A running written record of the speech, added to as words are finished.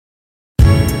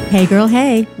Hey girl,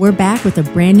 hey, we're back with a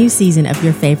brand new season of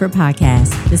your favorite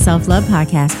podcast, the Self-Love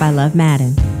Podcast by Love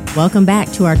Madden. Welcome back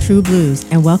to our True Blues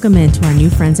and welcome into our new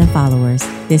friends and followers.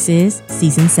 This is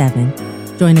Season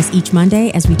 7. Join us each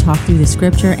Monday as we talk through the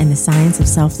scripture and the science of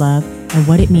self-love and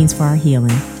what it means for our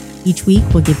healing. Each week,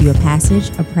 we'll give you a passage,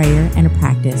 a prayer, and a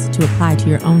practice to apply to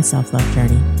your own self-love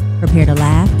journey. Prepare to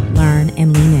laugh, learn,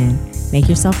 and lean in. Make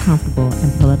yourself comfortable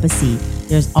and pull up a seat.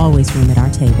 There's always room at our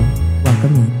table.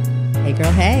 Welcome in. Hey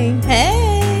girl, hey.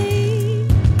 Hey.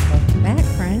 Welcome back,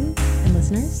 friends and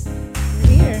listeners. We're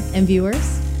here. And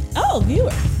viewers. Oh,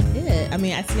 viewers. Yeah. I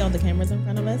mean, I see all the cameras in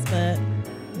front of us, but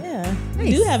yeah. Nice.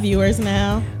 We do have viewers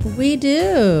now. We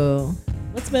do.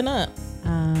 What's been up?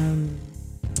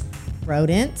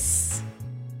 Rodents.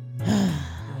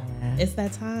 It's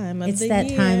that time of It's the that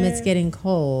year. time it's getting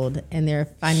cold and they're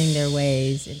finding their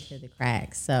ways into the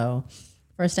cracks. So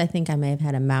first, I think I may have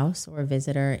had a mouse or a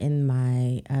visitor in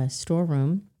my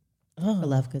storeroom for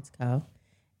Love Goods Co.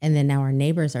 And then now our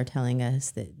neighbors are telling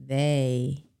us that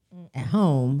they, at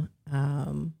home,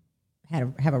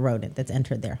 have a rodent that's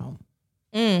entered their home,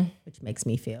 which makes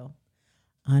me feel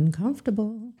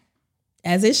uncomfortable.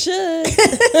 As it should.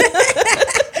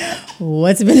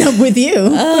 What's been up with you?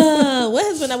 What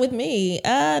has been up with me?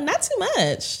 Not too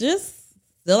much. Just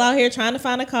still out here trying to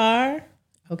find a car.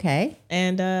 Okay.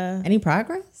 And Any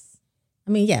progress?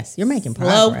 I mean, yes, you're making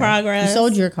slow progress. You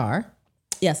sold your car.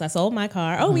 Yes, I sold my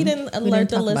car. Oh, we didn't alert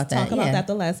the list talk about that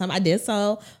the last time. I did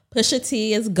so. Pusha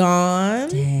T is gone.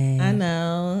 Dang. I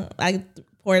know. I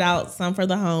poured out some for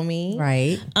the homie.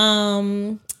 Right.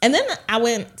 And then I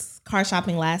went car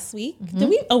shopping last week. Did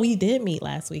we? Oh, we did meet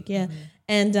last week. Yeah.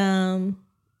 And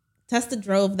Testa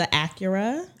drove the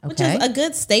Acura, which is a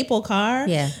good staple car.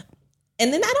 Yeah.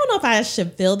 And then I don't know if I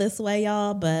should feel this way,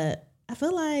 y'all, but I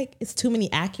feel like it's too many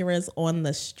Acuras on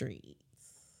the street.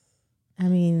 I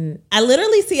mean, I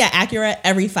literally see an Acura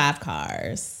every 5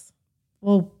 cars.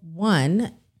 well,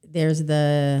 one, there's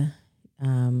the,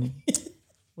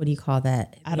 what do you call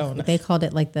that? I don't know. They called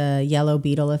it like the yellow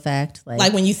beetle effect.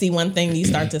 Like when you see one thing, you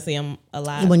start to see them a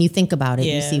lot. When you think about it,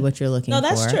 you Yeah. see what you're looking for. No,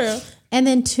 that's true. And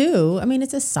then 2, I mean,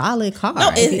 it's a solid car.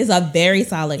 No, it is a very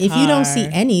solid car. If you don't see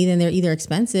any, then they're either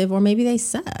expensive or maybe they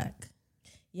suck.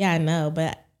 Yeah, I know,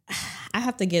 but I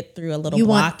have to get through a little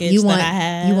blockage that I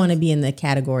have. You want to be in the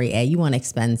category A. You want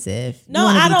expensive. No, you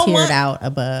want to I be don't tiered want out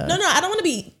above. No, I don't want to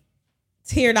be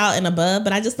tiered out and above,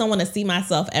 but I just don't want to see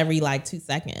myself every 2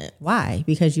 seconds. Why?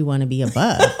 Because you want to be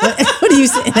above. What do you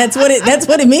say? That's what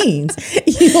it means.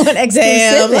 You want exclusivity.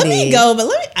 Damn, let me go,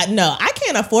 but no, I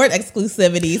can't afford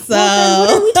exclusivity. So Well,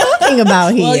 then what are we talking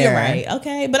about here? Well, you're right.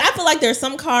 Okay. But I feel like there's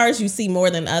some cars you see more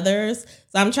than others.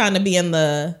 So I'm trying to be in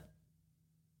the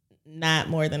not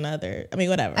more than other. I mean,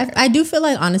 whatever. I do feel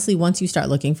like, honestly, once you start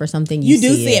looking for something, you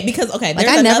do see it because, okay, like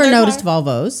there's I never another noticed car.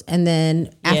 Volvos. And then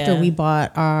after Yeah. we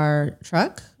bought our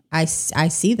truck, I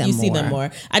see them You more. see them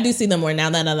more. I do see them more now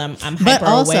that I'm hyper But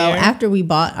also, aware. after we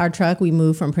bought our truck, we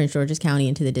moved from Prince George's County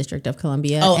into the District of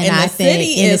Columbia. Oh, and and I the think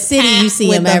city in the is city you packed see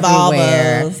with them the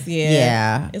everywhere. Volvos.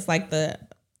 Yeah. It's like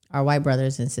Our white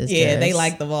brothers and sisters. Yeah, they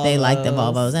like the Volvos. They like the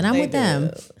Volvos, and I'm They with them.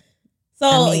 do. So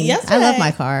I mean, yesterday, I love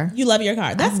my car. You love your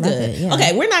car. That's love good. it, yeah.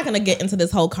 Okay, we're not going to get into this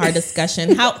whole car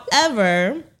discussion.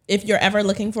 However, if you're ever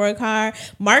looking for a car,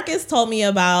 Marcus told me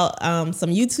about a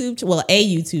YouTube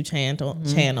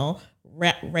channel,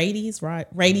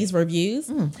 Rady's Reviews.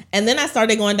 And then I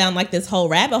started going down like this whole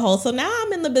rabbit hole. So now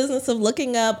I'm in the business of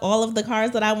looking up all of the cars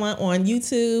that I want on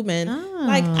YouTube. And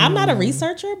like, I'm not a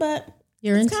researcher, but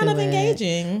You're it's into kind of it.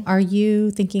 engaging. Are you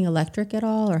thinking electric at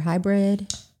all or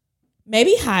hybrid?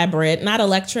 Maybe hybrid, not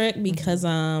electric, because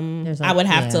I would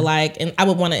have to and I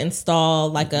would want to install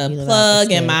like a You live out plug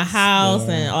the in my States, house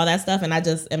yeah. and all that stuff, and I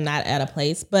just am not at a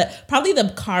place. But probably the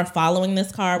car following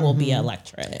this car will be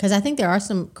electric. Because I think there are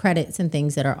some credits and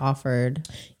things that are offered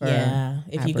for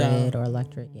If you hybrid go. or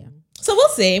electric. Yeah. So we'll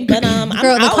see. But I'm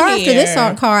Girl, the out car here. after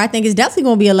this car, I think is definitely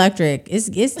going to be electric. It's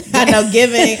I know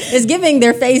giving. it's giving.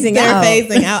 They're phasing out. They're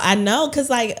phasing out. I know,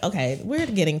 because okay, we're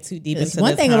getting too deep into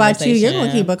One this thing about you, you're going to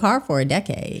conversation. keep a car for a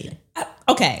decade.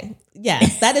 Okay,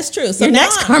 yes, that is true. So Your now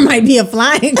next car might be a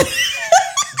flying.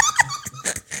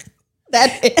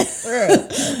 That is true.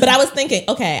 But I was thinking,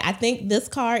 okay, I think this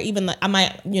car, even I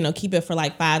might, keep it for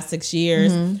like 5-6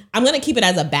 years. I'm going to keep it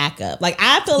as a backup. Like,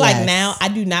 I feel like now I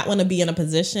do not want to be in a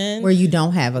position where you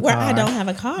don't have a where car. I don't have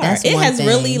a car. That's it one has thing.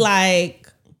 really like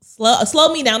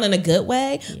slowed me down in a good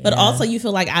way, but also you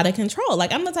feel like out of control.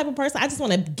 Like, I'm the type of person, I just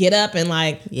want to get up and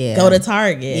go to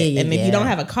Target. And if you don't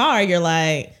have a car, you're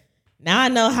like, now I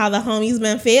know how the homie's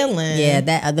been feeling. Yeah,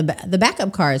 that the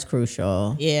backup car is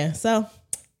crucial. Yeah, so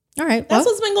all right, that's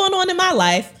what's been going on in my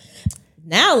life.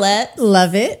 Now let's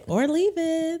love it or leave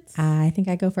it. I think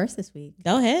I go first this week.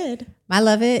 Go ahead. My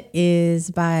love it is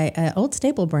by an old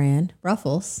staple brand,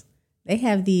 Ruffles. They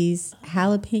have these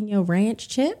jalapeno ranch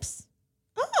chips.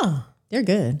 Oh, they're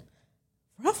good.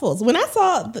 Ruffles. When I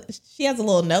saw she has a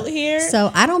little note here.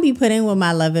 So I don't be putting what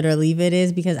my love it or leave it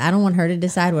is because I don't want her to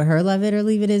decide what her love it or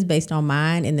leave it is based on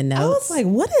mine in the notes. I was like,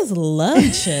 what is love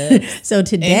chips? So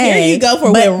today, and here you go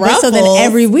for with Ruffles. So then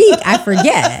every week I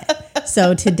forget.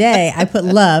 So today I put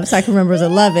love so I can remember to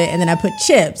love it, and then I put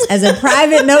chips as a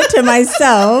private note to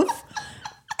myself.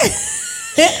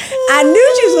 I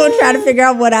knew she was going to try to figure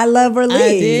out what I love or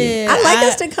leave. I like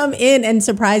us to come in and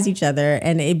surprise each other,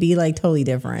 and it'd be like totally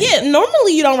different. Yeah,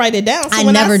 normally you don't write it down. So I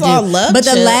when never I saw do. Love but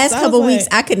the chips, last couple weeks,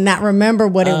 like, I could not remember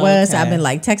what it was. So okay. I've been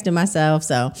like texting myself.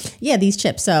 So yeah, these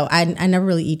chips. So I never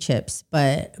really eat chips,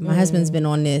 but my husband's been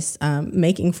on this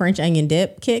making French onion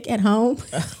dip kick at home.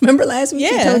 Remember last week?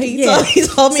 Yeah, he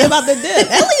told me about the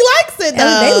dip. Ellie likes it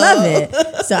though. They love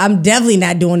it. So I'm definitely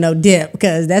not doing no dip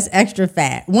because that's extra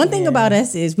fat. One thing about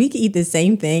us is we can eat the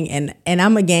same thing and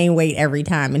I'm a gain weight every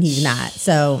time and he's not.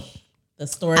 So the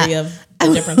story of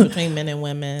the difference between men and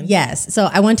women. Yes. So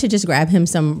I went to just grab him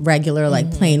some regular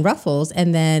like plain Ruffles,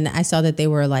 and then I saw that they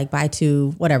were like buy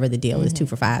two, whatever the deal is, 2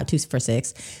 for $5, 2 for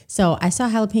 $6. So I saw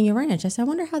jalapeno ranch. I said, I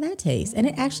wonder how that tastes. And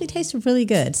it actually tastes really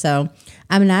good. So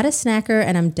I'm not a snacker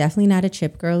and I'm definitely not a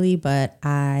chip girly, but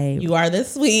You are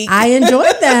this week. I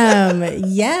enjoyed them.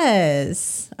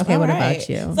 Yes. Okay, what right. about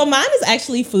you? So mine is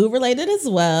actually food related as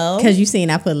well. Because you seen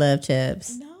I put love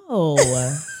chips. No.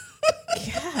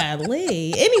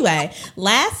 Golly. Anyway,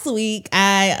 last week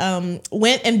I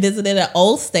went and visited an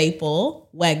old staple,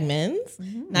 Wegmans.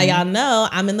 Now y'all know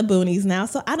I'm in the boonies now,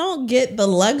 so I don't get the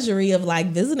luxury of like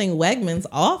visiting Wegmans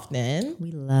often.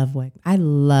 We love Wegmans. I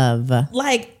love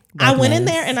like Wegmans. I went in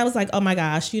there and I was like, oh my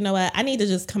gosh, you know what? I need to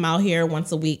just come out here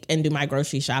once a week and do my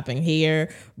grocery shopping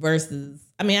here versus,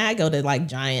 I mean, I go to like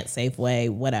Giant, Safeway,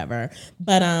 whatever.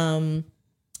 But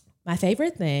my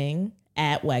favorite thing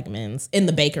at Wegmans in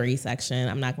the bakery section,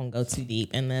 I'm not going to go too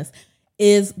deep in this,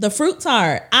 is the fruit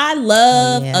tart. I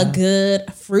love a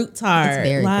good fruit tart.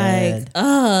 It's very good.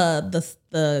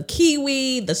 The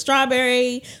kiwi, the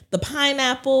strawberry, the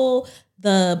pineapple,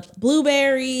 the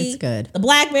blueberry, it's good. The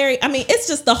blackberry. I mean, it's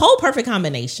just the whole perfect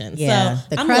combination. Yeah, so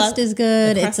the crust is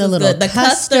good. It's a little the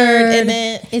custard in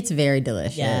it. It's very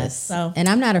delicious. Yes, so, and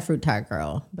I'm not a fruit tart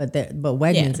girl, but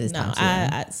Wegmans is top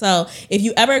tier. So if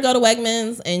you ever go to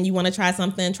Wegmans and you want to try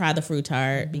something, try the fruit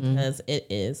tart because it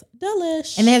is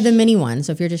delish. And they have the mini one,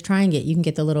 so if you're just trying it, you can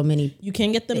get the little mini. You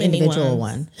can get the mini individual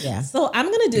one. Yeah. So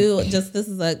I'm gonna do just this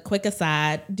is a quick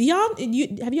aside. Have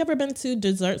you ever been to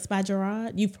Desserts by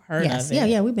Gerard? You've heard of it?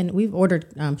 Yeah. We've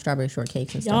ordered strawberry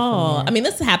shortcakes and stuff. Y'all, I mean,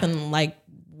 this happened like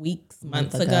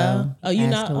months ago. Oh, you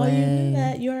know? Oh, you knew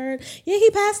that? You heard? Yeah, he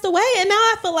passed away, and now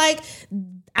I feel like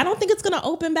I don't think it's gonna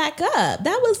open back up.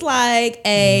 That was like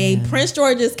a Prince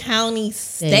George's County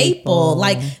staple.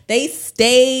 Like they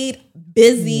stayed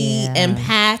busy and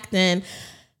packed, and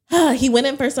he went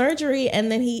in for surgery, and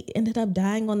then he ended up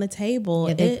dying on the table.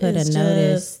 Yeah, they put a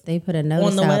notice. They put a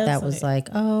notice out website that was like,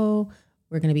 "Oh,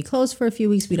 we're going to be closed for a few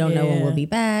weeks. We don't know when we'll be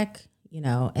back." You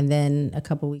know, and then a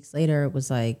couple weeks later, it was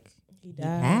like he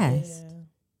passed.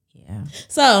 Yeah.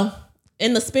 So,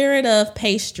 in the spirit of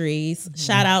pastries,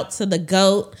 shout out to the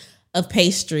GOAT of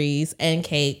pastries and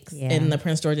cakes in the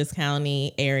Prince George's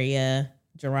County area,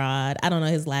 Gerard. I don't know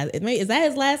his last. Is that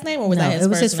his last name or was that his first name? It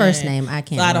was his first name. I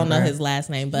can't. So I don't know his last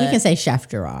name, but we can say Chef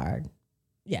Gerard.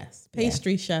 Yes,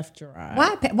 pastry chef Gerard.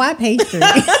 Why pastry?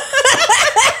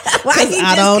 Why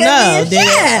I don't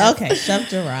know. Okay, Chef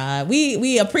Gerard.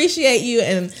 We appreciate you,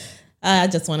 and I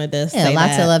just wanted to say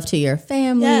lots of love to your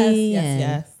family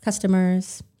and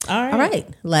customers. All right.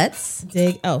 Let's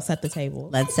set the table.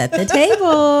 Let's set the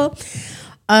table.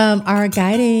 Our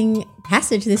guiding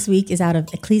passage this week is out of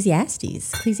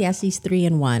Ecclesiastes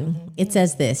 3:1. It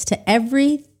says this: to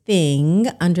everything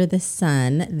under the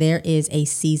sun there is a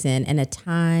season and a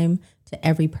time to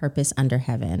every purpose under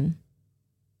heaven.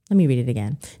 Let me read it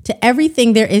again. To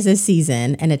everything there is a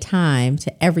season and a time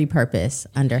to every purpose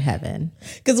under heaven.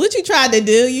 Because what you tried to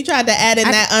do, you tried to add in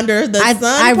that under the sun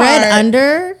I read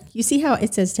under. You see how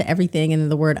it says to everything and then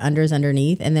the word under is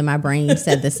underneath, and then my brain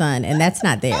said the sun, and that's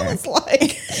not there. I was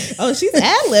like, oh, she's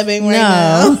ad-libbing right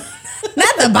now.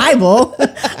 Not the Bible.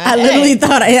 I literally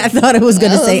thought it was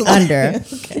going to say under.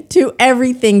 Okay. To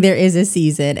everything there is a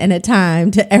season and a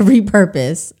time to every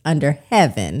purpose under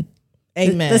heaven.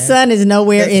 Amen. The sun is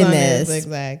nowhere in this.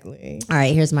 Exactly. All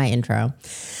right, here's my intro.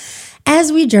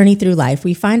 As we journey through life,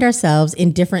 we find ourselves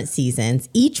in different seasons,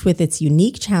 each with its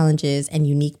unique challenges and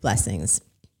unique blessings.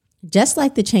 Just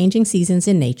like the changing seasons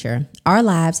in nature, our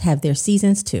lives have their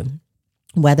seasons too.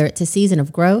 Whether it's a season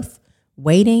of growth,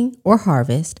 waiting, or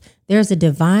harvest, there is a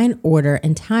divine order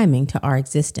and timing to our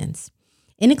existence.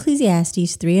 In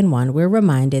Ecclesiastes 3:1, we're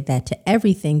reminded that to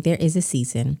everything there is a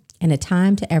season and a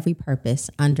time to every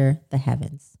purpose under the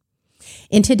heavens.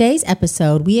 In today's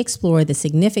episode, we explore the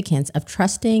significance of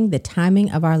trusting the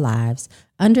timing of our lives,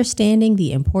 understanding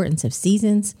the importance of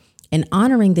seasons, and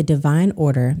honoring the divine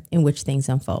order in which things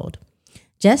unfold.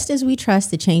 Just as we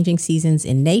trust the changing seasons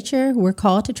in nature, we're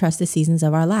called to trust the seasons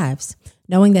of our lives,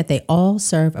 knowing that they all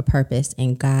serve a purpose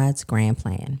in God's grand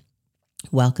plan.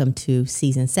 Welcome to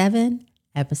Season 7,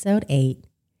 Episode 8,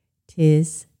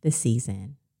 'Tis the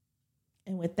Season.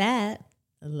 And with that,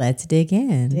 let's dig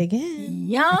in.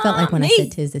 Yeah. I felt like when I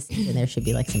said 'tis the season, there should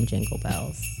be like some jingle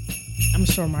bells. I'm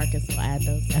sure Marcus will add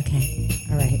those. Okay.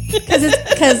 All right.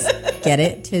 Because get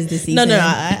it? 'Tis the season. No,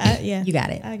 yeah. You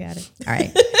got it. I got it. All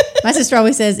right. My sister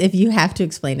always says, if you have to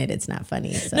explain it, it's not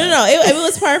funny. So. No, it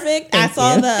was perfect. I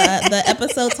saw you. the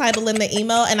episode title in the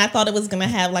email, and I thought it was going to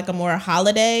have like a more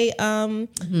holiday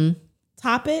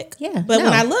topic. Yeah. But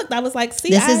when I looked, I was like, see,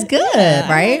 this is good, right?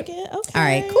 I like it. Okay. All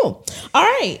right, cool. All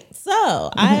right. So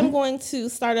I am going to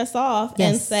start us off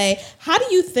and say, how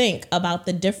do you think about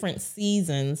the different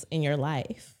seasons in your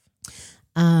life?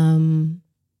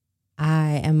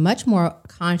 I am much more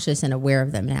conscious and aware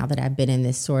of them now that I've been in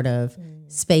this sort of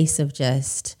space of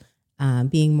just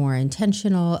being more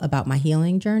intentional about my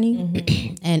healing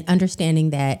journey and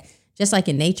understanding that just like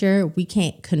in nature, we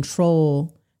can't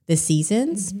control the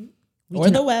seasons Or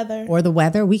the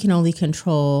weather. We can only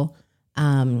control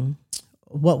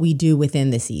what we do within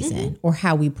the season or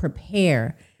how we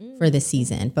prepare for the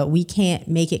season. But we can't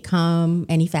make it come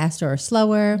any faster or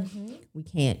slower. We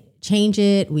can't change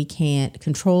it. We can't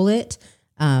control it.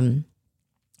 And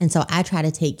so I try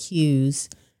to take cues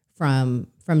from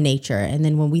nature. And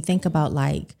then when we think about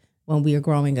like when we were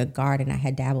growing a garden, I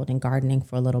had dabbled in gardening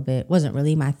for a little bit. Wasn't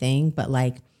really my thing, but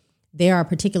like there are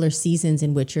particular seasons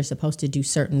in which you're supposed to do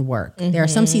certain work. There are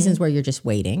some seasons where you're just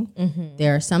waiting.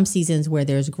 There are some seasons where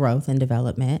there's growth and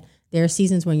development. There are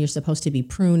seasons when you're supposed to be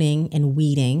pruning and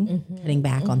weeding, cutting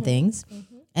back on things.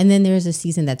 And then there's a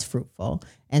season that's fruitful.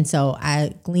 And so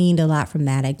I gleaned a lot from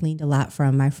that. I gleaned a lot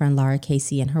from my friend Laura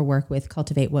Casey and her work with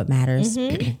Cultivate What Matters.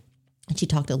 And she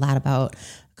talked a lot about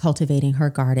cultivating her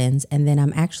gardens. And then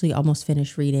I'm actually almost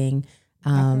finished reading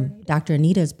Dr.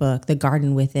 Anita's book, The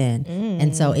Garden Within.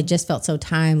 And so it just felt so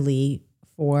timely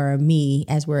for me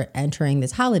as we're entering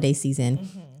this holiday season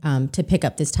to pick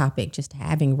up this topic, just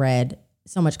having read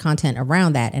so much content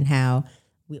around that and how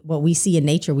what we see in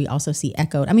nature, we also see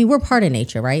echoed. I mean, we're part of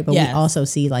nature, right? But we also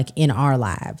see like in our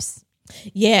lives.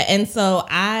 Yeah. And so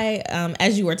I,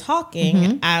 as you were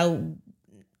talking, I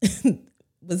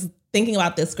was thinking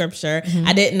about this scripture.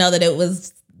 I didn't know that it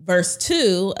was verse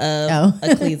 2 of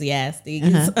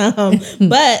Ecclesiastes.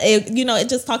 But it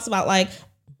just talks about like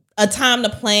a time to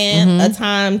plant, a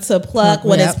time to pluck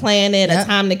what is planted, a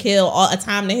time to kill, a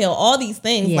time to heal, all these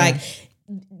things. Like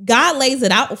God lays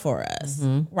it out for us,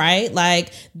 right?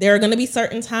 Like there are going to be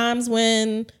certain times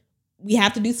when we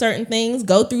have to do certain things,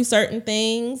 go through certain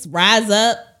things, rise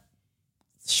up,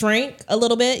 shrink a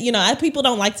little bit. People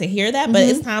don't like to hear that, but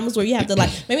it's times where you have to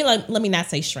let me not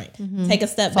say shrink. Take a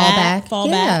step back, fall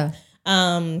back.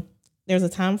 There's a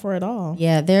time for it all.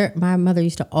 Yeah, my mother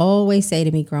used to always say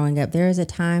to me growing up, there is a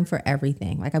time for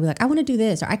everything. Like I'd be like, I want to do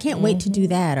this, or I can't wait to do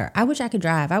that, or I wish I could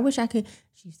drive. I wish I could.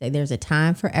 She'd say, there's a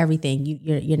time for everything.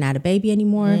 You're not a baby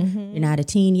anymore. You're not a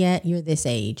teen yet. You're this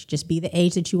age. Just be the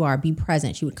age that you are. Be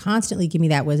present. She would constantly give me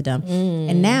that wisdom.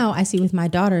 And now I see with my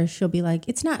daughter, she'll be like,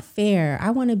 it's not fair.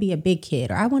 I want to be a big kid,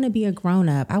 or I want to be a grown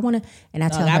up. And I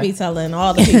tell her, I be telling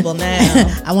all the people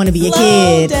now, I want to be a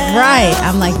kid. Down. Right.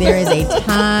 I'm like, there is a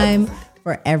time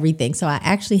for everything. So I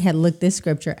actually had looked this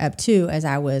scripture up too as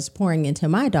I was pouring into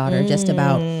my daughter, just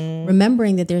about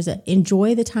remembering that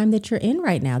enjoy the time that you're in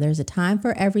right now. There's a time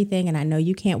for everything. And I know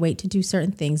you can't wait to do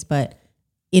certain things, but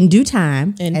in due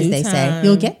time, say,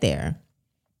 you'll get there.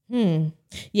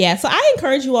 Yeah. So I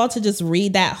encourage you all to just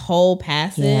read that whole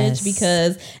passage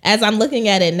because as I'm looking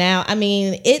at it now, I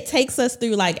mean, it takes us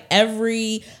through like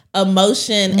every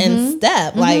emotion and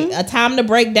step, like a time to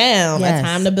break down, a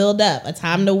time to build up, a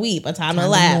time to weep, a time to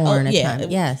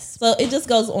laugh. So it just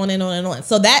goes on and on and on.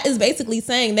 So that is basically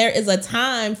saying there is a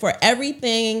time for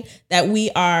everything that we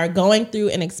are going through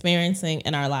and experiencing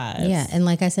in our lives. Yeah. And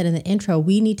like I said in the intro,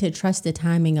 we need to trust the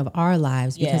timing of our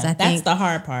lives because I think that's the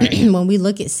hard part. When we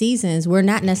look at seasons, we're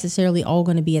not necessarily all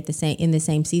going to be in the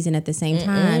same season at the same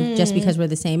time just because we're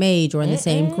the same age or in the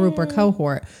same group or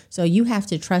cohort. So you have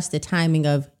to trust the timing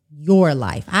of your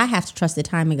life. I have to trust the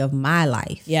timing of my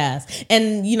life. Yes.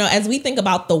 And, as we think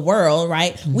about the world,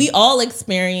 right, we all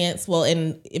experience,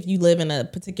 if you live in a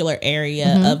particular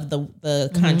area of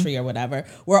the country or whatever,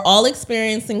 we're all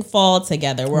experiencing fall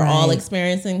together. We're all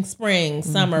experiencing spring,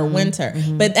 summer, winter.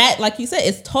 But that, like you said,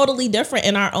 is totally different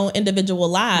in our own individual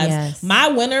lives. Yes. My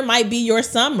winter might be your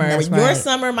summer. That's your right.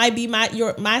 Summer might be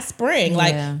my spring.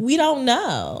 Like, we don't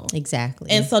know. Exactly.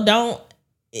 And so don't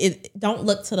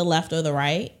look to the left or the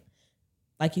right.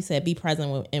 Like you said, be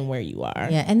present in where you are.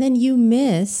 Yeah. And then you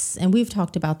miss, and we've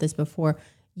talked about this before,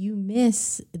 you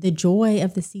miss the joy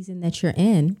of the season that you're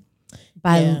in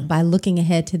by looking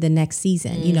ahead to the next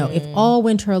season. If all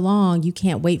winter long you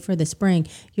can't wait for the spring,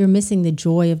 you're missing the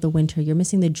joy of the winter. You're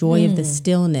missing the joy of the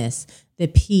stillness, the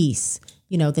peace,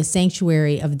 the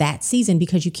sanctuary of that season,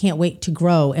 because you can't wait to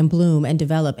grow and bloom and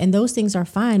develop. And those things are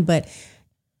fine. But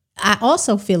I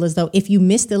also feel as though if you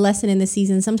miss the lesson in the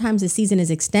season, sometimes the season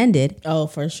is extended. Oh,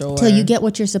 for sure. Till you get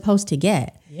what you're supposed to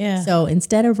get. Yeah. So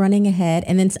instead of running ahead,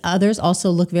 and then others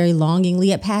also look very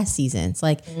longingly at past seasons.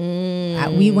 Like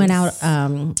we went out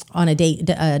on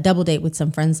a double date with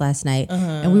some friends last night,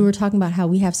 and we were talking about how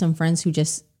we have some friends who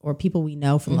or people we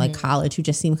know from like college who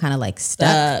just seem kind of like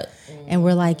stuck. And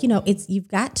we're like, you've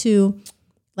got to,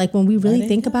 like, when we really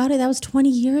think about it, that was 20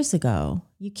 years ago.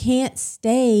 You can't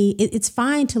stay. It's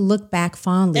fine to look back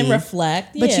fondly and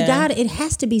reflect, but it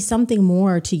has to be something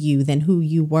more to you than who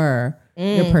you were,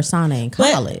 your persona in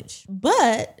college.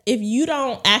 But if you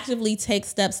don't actively take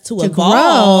steps to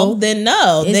evolve, then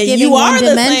you are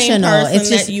the same person it's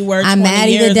just, that you were 20 I'm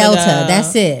Maddie years the Delta. ago.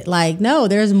 That's it. Like, no,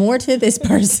 there's more to this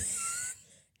person.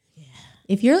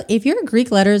 If your Greek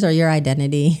letters are your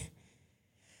identity,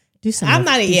 do some. I'm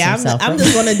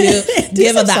just going to give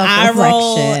it the eye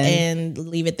roll and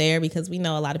leave it there, because we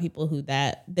know a lot of people who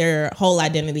their whole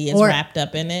identity is wrapped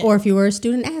up in it. Or if you were a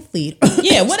student athlete,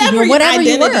 whatever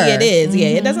identity it is,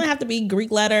 it doesn't have to be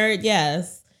Greek letter.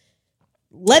 Yes,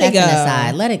 let it go.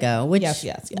 Aside, let it go. Which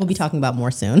yes. We'll be talking about more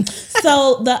soon.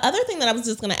 So the other thing that I was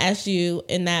just going to ask you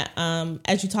in that,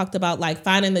 as you talked about like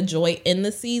finding the joy in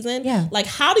the season, like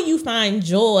how do you find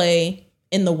joy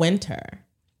in the winter?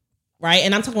 Right.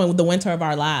 And I'm talking about the winter of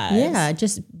our lives. Yeah.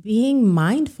 Just being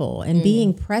mindful and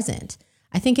being present.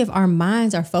 I think if our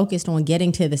minds are focused on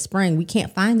getting to the spring, we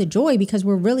can't find the joy because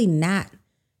we're really not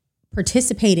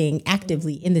participating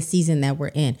actively in the season that we're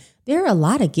in. There are a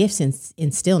lot of gifts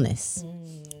in stillness.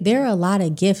 There are a lot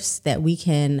of gifts that we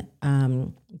can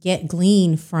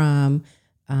glean from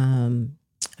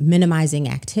minimizing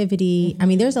activity. I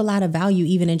mean, there's a lot of value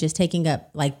even in just taking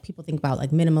up, like people think about like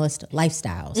minimalist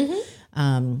lifestyles.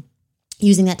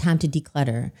 Using that time to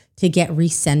declutter, to get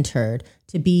recentered,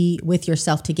 to be with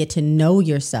yourself, to get to know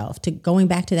yourself, to going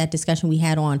back to that discussion we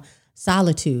had on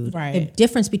solitude. Right. The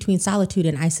difference between solitude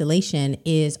and isolation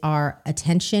is our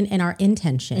attention and our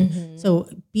intention. So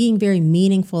being very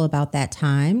meaningful about that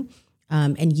time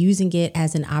and using it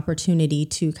as an opportunity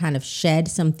to kind of shed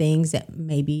some things that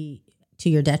may be to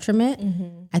your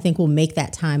detriment, I think will make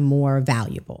that time more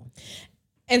valuable.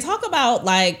 And talk about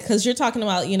like, because you're talking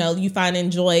about, you finding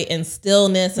joy in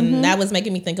stillness, and that was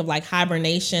making me think of like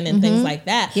hibernation and things like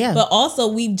that. Yeah. But also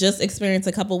we just experienced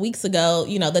a couple weeks ago,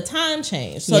 the time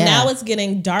change. So now it's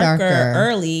getting darker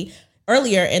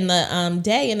earlier in the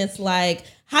day. And it's like,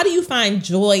 how do you find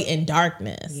joy in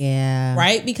darkness? Yeah.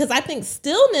 Right? Because I think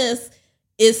stillness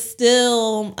is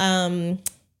still,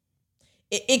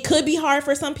 it could be hard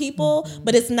for some people,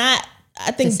 but it's not.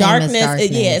 I think darkness.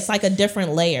 It's like a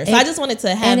different layer. So I just wanted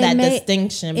to have that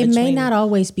distinction. It may not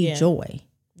always be joy.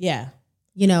 Yeah.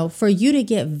 For you to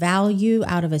get value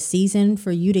out of a season,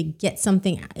 for you to get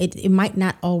something, it might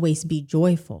not always be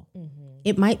joyful.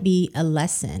 It might be a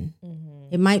lesson.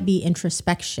 It might be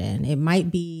introspection. It might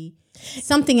be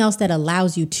something else that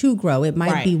allows you to grow. It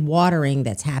might be watering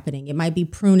that's happening. It might be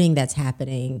pruning that's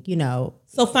happening,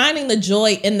 So finding the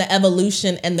joy in the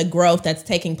evolution and the growth that's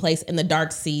taking place in the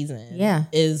dark season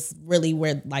is really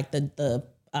where like the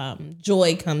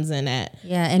joy comes in at.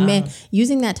 Yeah. And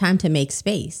using that time to make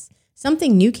space.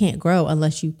 Something new can't grow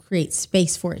unless you create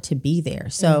space for it to be there.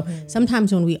 So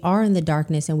sometimes when we are in the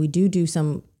darkness and we do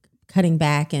some cutting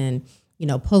back and,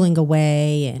 pulling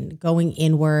away and going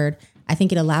inward, I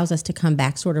think it allows us to come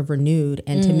back sort of renewed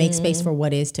and to make space for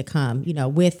what is to come,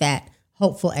 with that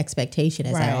hopeful expectation,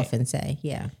 as I often say.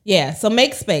 Yeah. Yeah. So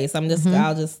make space. I'll just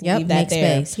leave that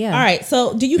there. Space. Yeah. All right.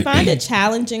 So do you find it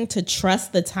challenging to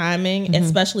trust the timing,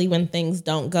 especially when things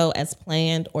don't go as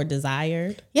planned or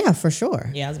desired? Yeah, for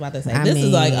sure. Yeah. I was about to say, this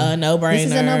is like a no-brainer. This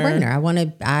is a no-brainer.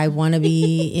 I want to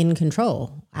be in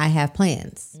control. I have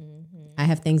plans. I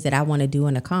have things that I want to do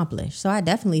and accomplish. So I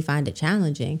definitely find it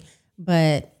challenging,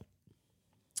 but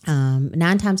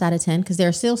 9 times out of 10, because there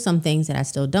are still some things that I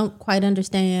still don't quite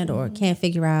understand or can't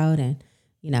figure out. And,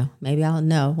 maybe I'll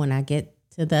know when I get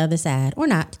to the other side or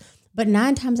not. But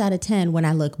 9 times out of 10, when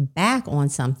I look back on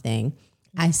something,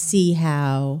 I see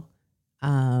how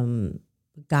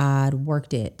God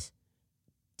worked it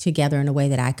together in a way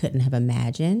that I couldn't have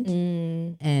imagined,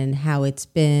 and how it's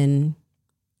been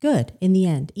good in the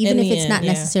end. Even if it's not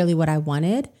necessarily what I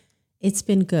wanted, it's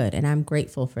been good, and I'm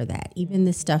grateful for that. Even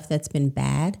the stuff that's been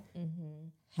bad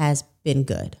has been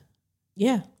good.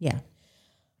 Yeah. Yeah.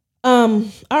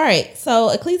 All right. So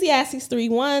Ecclesiastes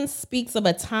 3:1 speaks of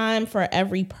a time for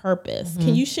every purpose.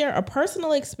 Can you share a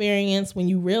personal experience when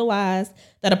you realized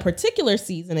that a particular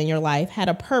season in your life had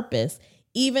a purpose,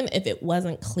 even if it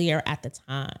wasn't clear at the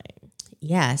time?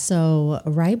 Yeah. So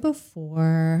right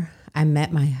before I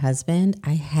met my husband,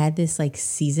 I had this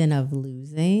season of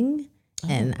losing.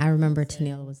 And I remember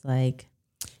Tennille was like,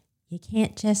 you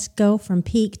can't just go from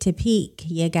peak to peak.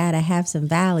 You got to have some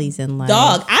valleys in life.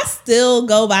 Dog, I still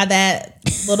go by that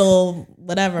little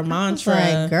whatever mantra.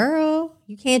 Like, girl,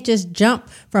 you can't just jump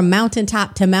from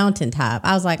mountaintop to mountaintop.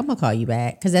 I was like, I'm going to call you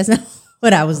back because that's not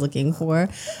what I was looking for.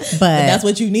 But that's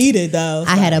what you needed, though.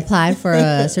 I had applied for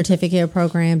a certificate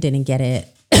program, didn't get it.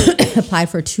 Applied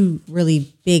for 2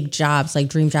 really big jobs,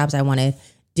 dream jobs I wanted,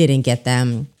 didn't get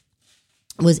them.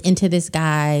 Was into this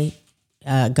guy,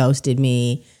 ghosted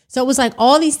me. So it was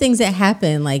all these things that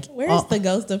happened. Where's the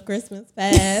ghost of Christmas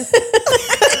past?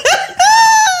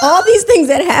 All these things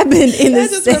that happened in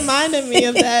this. That just reminded me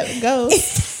of that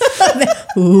ghost.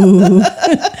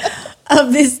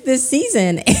 Of this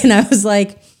season. And I was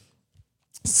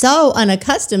so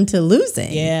unaccustomed to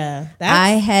losing. Yeah.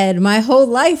 My whole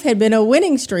life had been a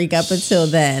winning streak up until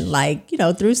then,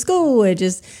 through school and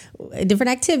just different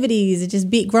activities and just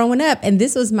growing up. And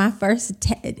this was my first,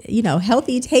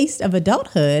 healthy taste of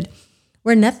adulthood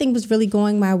where nothing was really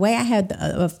going my way. I had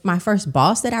my first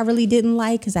boss that I really didn't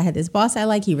like because I had this boss I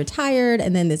like, he retired,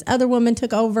 and then this other woman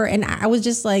took over. And I was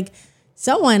just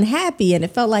so unhappy, and it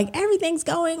felt like everything's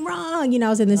going wrong. I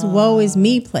was in this woe is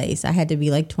me place. I had to be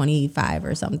 25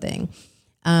 or something.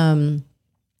 And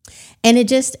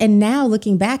now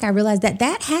looking back, I realized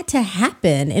that had to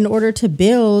happen in order to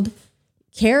build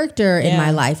character in my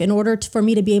life, in order for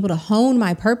me to be able to hone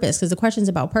my purpose, because the question's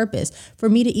about purpose, for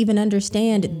me to even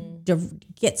understand,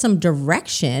 get some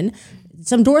direction.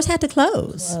 Some doors had to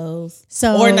close.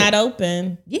 Or not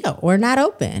open. Yeah, or not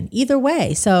open. Either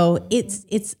way. So it's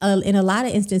in a lot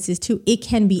of instances too, it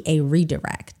can be a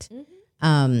redirect.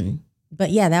 But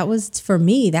yeah, that was, for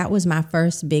me, that was my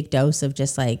first big dose of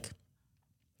just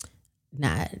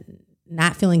not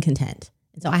feeling content.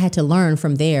 And so I had to learn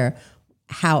from there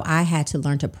how I had to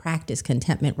learn to practice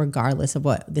contentment regardless of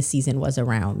what the season was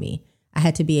around me. I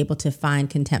had to be able to find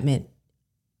contentment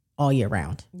all year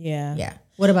round. Yeah. Yeah.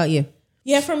 What about you?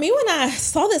 Yeah, for me, when I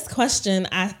saw this question,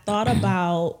 I thought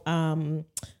about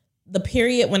the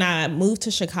period when I moved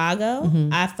to Chicago.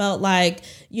 I felt I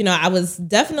was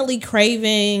definitely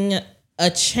craving a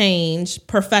change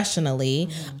professionally,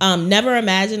 never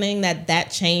imagining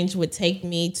that change would take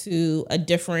me to a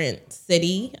different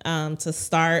city to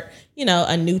start,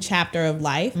 a new chapter of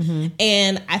life.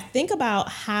 And I think about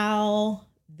how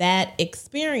that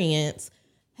experience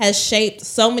has shaped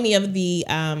so many of the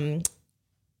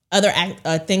other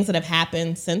things that have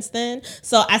happened since then.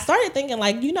 So I started thinking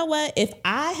you know what, if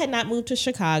I had not moved to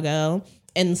Chicago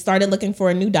and started looking for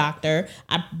a new doctor,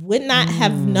 I would not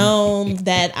have known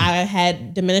that I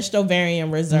had diminished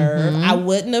ovarian reserve. I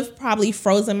wouldn't have probably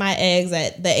frozen my eggs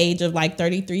at the age of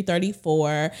 33,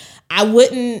 34. I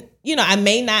wouldn't, I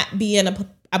may not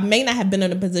have been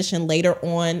in a position later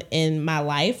on in my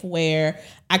life where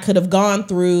I could have gone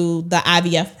through the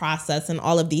IVF process and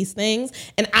all of these things.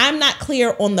 And I'm not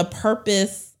clear on the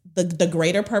purpose, the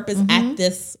greater purpose at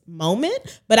this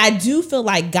moment. But I do feel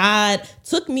like God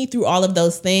took me through all of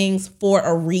those things for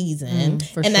a reason.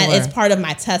 That it's part of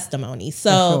my testimony.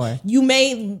 So you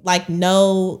may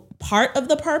know part of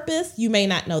the purpose. You may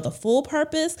not know the full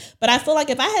purpose. But I feel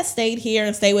like if I had stayed here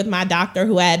and stayed with my doctor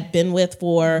who I had been with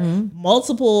for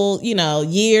multiple,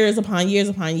 years upon years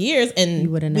upon years, and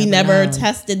we never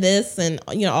tested this and,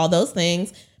 all those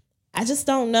things, I just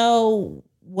don't know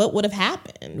what would have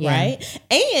happened, right?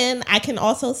 And I can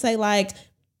also say the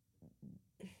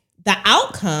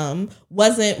outcome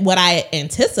wasn't what I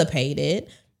anticipated,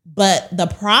 but the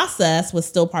process was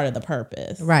still part of the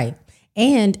purpose. Right.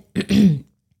 And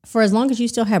for as long as you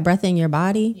still have breath in your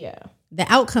body, the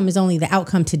outcome is only the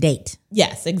outcome to date.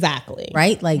 Yes, exactly.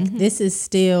 Right? This is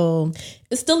still...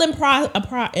 It's still in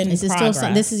progress.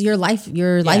 This is your life.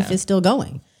 Your life is still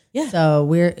going. Yeah.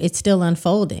 So it's still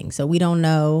unfolding. So we don't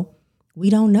know we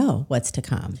don't know what's to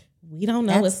come. We don't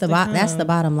know what's to come. That's the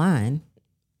bottom line.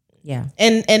 Yeah.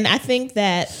 And I think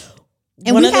that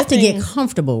we have to get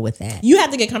comfortable with that. You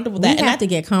have to get comfortable with that. We have to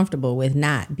get comfortable with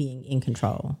not being in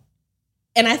control.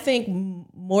 And I think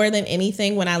more than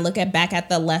anything, when I look back at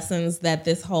the lessons that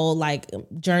this whole like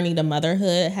journey to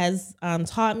motherhood has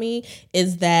taught me,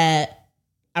 is that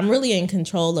I'm really in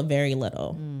control of very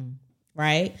little,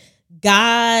 right?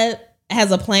 God has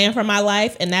a plan for my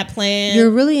life, and that plan...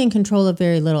 You're really in control of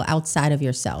very little outside of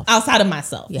yourself. Outside of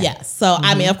myself, yes. So,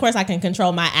 I mean, of course, I can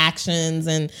control my actions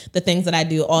and the things that I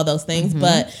do, all those things.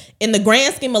 But in the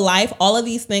grand scheme of life, all of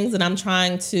these things that I'm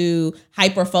trying to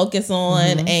hyper-focus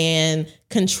on and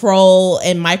control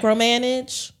and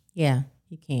micromanage... Yeah,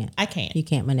 you can't. I can't. You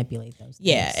can't manipulate those things.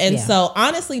 Yeah, and so,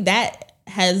 honestly, that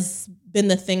has been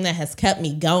the thing that has kept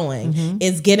me going,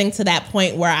 is getting to that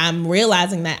point where I'm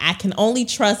realizing that I can only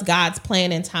trust God's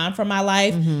plan and time for my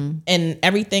life, and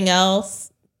everything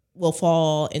else will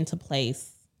fall into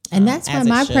place. And that's why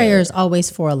my prayer is always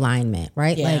for alignment,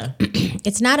 right? Yeah. Like,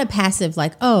 it's not a passive,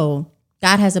 like, oh,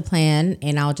 God has a plan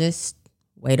and I'll just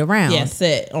wait around. Yeah,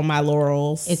 sit on my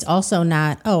laurels. It's also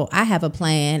not, oh, I have a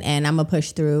plan and I'm going to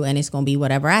push through and it's going to be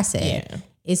whatever I say. Yeah.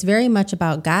 It's very much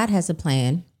about God has a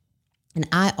plan. And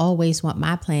I always want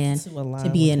my plan to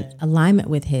be in alignment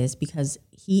with his, because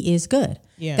he is good.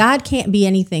 Yeah. God can't be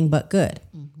anything but good.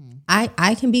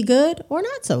 I can be good or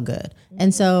not so good.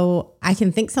 And so I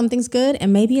can think something's good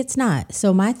and maybe it's not.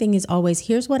 So my thing is always,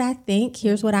 here's what I think.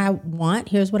 Here's what I want.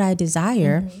 Here's what I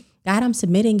desire. God, I'm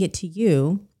submitting it to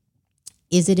you.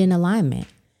 Is it in alignment?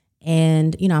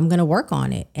 And, I'm going to work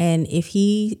on it. And if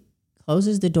he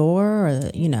closes the door,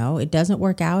 or, it doesn't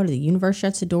work out, or the universe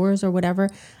shuts the doors or whatever,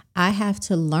 I have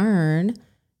to learn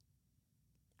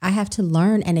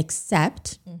and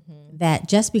accept that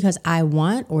just because I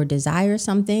want or desire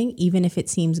something, even if it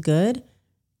seems good,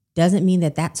 doesn't mean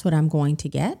that that's what I'm going to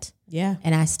get. Yeah.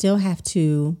 And I have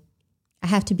to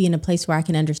be in a place where I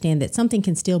can understand that something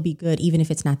can still be good, even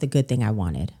if it's not the good thing I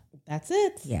wanted. That's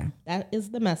it. Yeah. That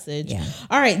is the message. Yeah.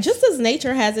 All right. Just as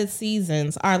nature has its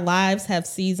seasons, our lives have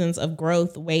seasons of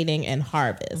growth, waiting, and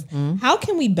harvest. How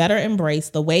can we better embrace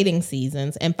the waiting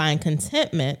seasons and find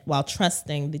contentment while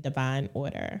trusting the divine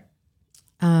order?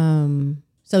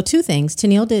 So two things.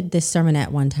 Tennille did this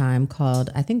sermonette one time called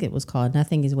Nothing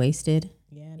is Wasted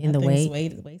in the Wait.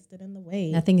 Wasted in the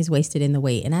wait. Nothing is wasted in the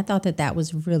wait. And I thought that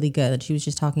was really good. She was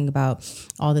just talking about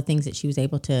all the things that she was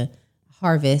able to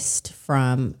harvest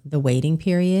from the waiting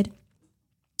period.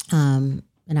 And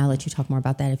I'll let you talk more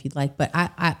about that if you'd like. But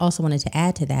I also wanted to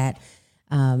add to that,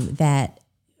 that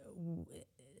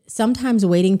sometimes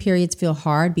waiting periods feel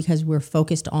hard because we're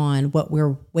focused on what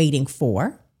we're waiting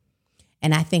for.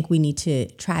 And I think we need to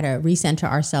try to recenter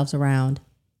ourselves around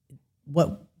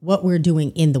what we're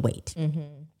doing in the wait.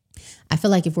 I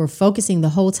feel like if we're focusing the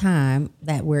whole time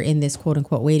that we're in this quote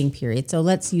unquote waiting period. So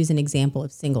let's use an example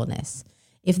of singleness.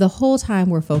 If the whole time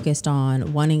we're focused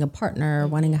on wanting a partner,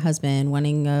 wanting a husband,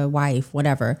 wanting a wife,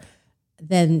 whatever,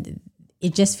 then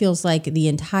it just feels like the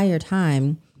entire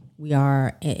time we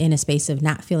are in a space of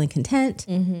not feeling content,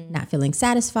 not feeling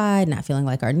satisfied, not feeling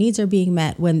like our needs are being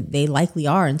met, when they likely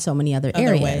are in so many other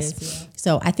areas. Ways, yeah.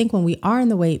 So I think when we are in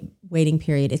the waiting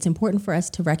period, it's important for us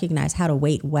to recognize how to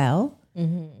wait well,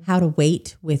 how to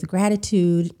wait with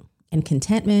gratitude and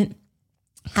contentment,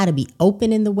 how to be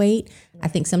open in the wait. I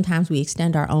think sometimes we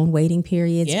extend our own waiting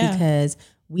periods because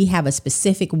we have a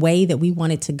specific way that we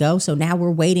want it to go. So now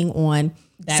we're waiting on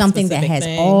something that has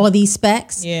all these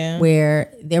specs,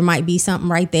 where there might be something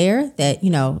right there that,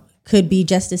 could be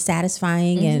just as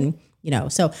satisfying. And,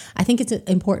 so I think it's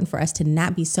important for us to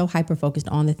not be so hyper-focused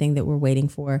on the thing that we're waiting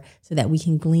for, so that we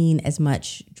can glean as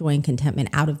much joy and contentment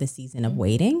out of the season of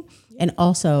waiting, and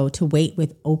also to wait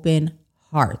with open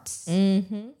hearts.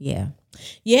 Yeah.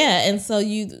 Yeah. And so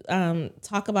you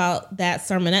talk about that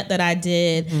sermonette that I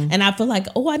did, and I feel like,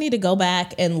 I need to go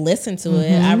back and listen to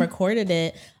it. I recorded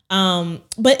it.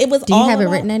 But it was. Do you have it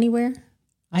written anywhere?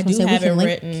 I do have it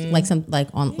written,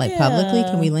 publicly.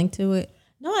 Can we link to it?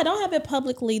 No, I don't have it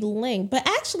publicly linked. But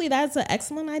actually, that's an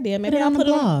excellent idea. Maybe I'll put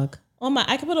it on the blog.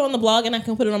 I can put it on the blog, and I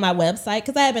can put it on my website,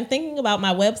 because I have been thinking about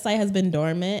my website has been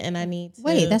dormant, and I need to.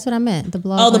 Wait, that's what I meant. The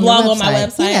blog. Oh, the blog on my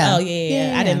website. Yeah. Oh,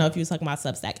 yeah. I didn't know if you were talking about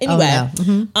Substack. Anyway,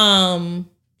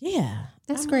 yeah,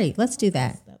 that's great. Let's do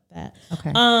that.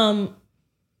 Okay.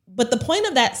 But the point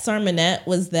of that sermonette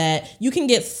was that you can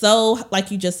get so,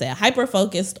 like you just said, hyper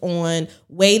focused on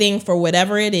waiting for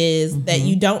whatever it is, that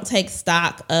you don't take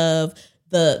stock of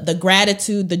the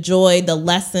gratitude, the joy, the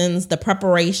lessons, the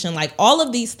preparation. Like, all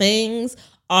of these things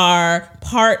are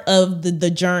part of the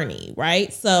journey,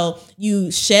 right? So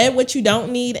you shed what you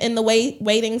don't need in the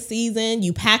waiting season,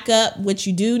 you pack up what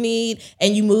you do need,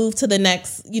 and you move to the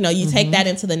next, you take that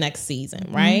into the next season,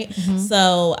 right?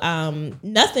 So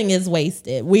nothing is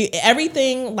wasted.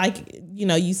 Everything, like,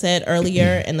 you said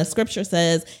earlier, and the scripture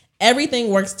says,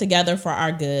 everything works together for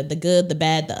our good, the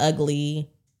bad, the ugly,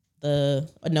 the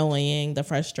annoying, the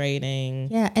frustrating.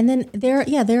 Yeah, and then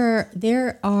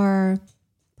there are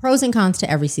pros and cons to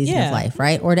every season of life,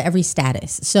 right? Or to every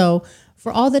status. So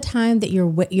for all the time that you're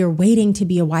waiting to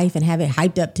be a wife and have it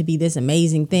hyped up to be this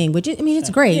amazing thing, which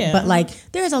it's great, but like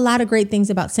there's a lot of great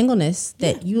things about singleness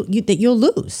that you'll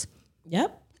lose.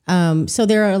 Yep. So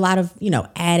there are a lot of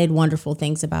added wonderful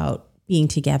things about being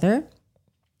together,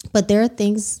 but there are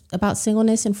things about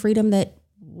singleness and freedom that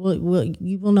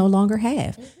you will no longer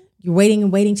have. You're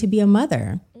waiting to be a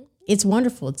mother. It's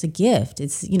wonderful. It's a gift.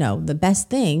 It's, the best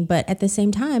thing. But at the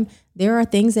same time, there are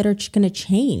things that are going to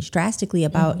change drastically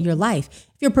about your life.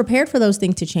 If you're prepared for those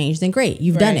things to change, then great.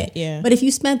 You've done it. Yeah. But if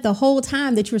you spent the whole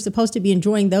time that you were supposed to be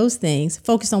enjoying those things,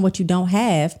 focused on what you don't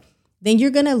have, then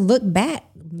you're going to look back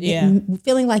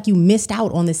feeling like you missed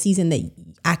out on the season that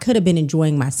I could have been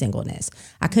enjoying my singleness.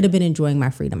 I could have been enjoying my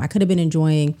freedom. I could have been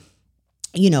enjoying,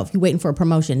 if you're waiting for a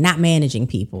promotion, not managing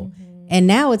people. And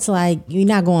now it's like, you're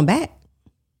not going back.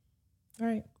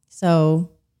 Right.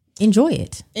 So enjoy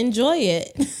it. Enjoy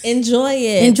it.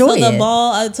 Till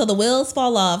the wheels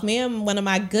fall off. Me and one of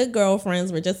my good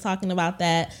girlfriends were just talking about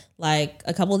that like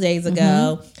a couple days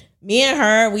ago. Me and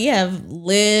her, we have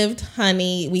lived,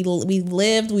 honey.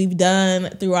 We've done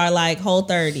through our like whole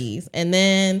 30s. And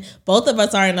then both of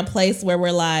us are in a place where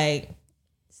we're like,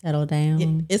 settle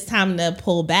down. It's time to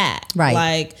pull back. Right.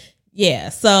 Like, yeah.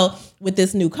 So with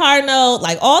this new car note,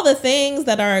 like all the things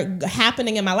that are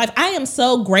happening in my life, I am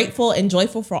so grateful and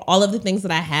joyful for all of the things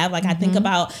that I have. Like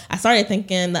I started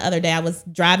thinking the other day, I was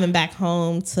driving back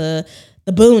home to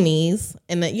the boonies,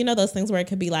 and those things where it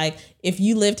could be like, if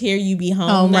you lived here, you be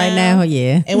home right now.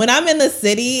 Yeah. And when I'm in the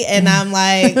city and I'm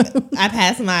like, I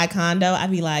pass my condo,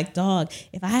 I'd be like, dog,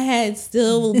 if I had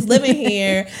still living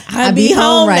here, I'd be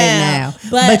home right now.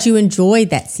 But you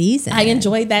enjoyed that season. I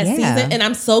enjoyed that season, and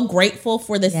I'm so grateful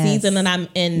for the season that I'm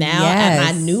in now at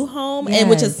my new home,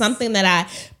 and which is something that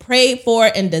I prayed for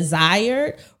and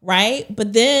desired, right?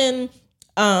 But then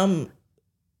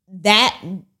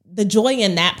the joy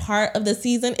in that part of the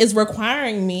season is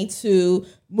requiring me to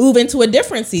move into a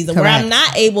different season. Correct. Where I'm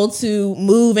not able to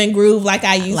move and groove like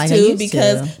I used to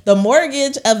because the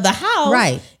mortgage of the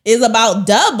house is about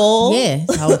double. Yeah,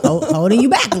 holding you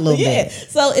back a little bit.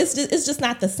 So it's just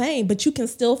not the same, but you can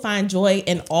still find joy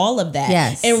in all of that.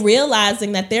 Yes. And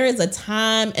realizing that there is a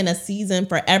time and a season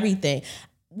for everything.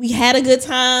 We had a good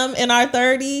time in our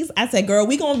 30s. I said, girl,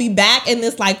 we're going to be back in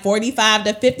this like 45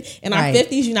 to 50. In our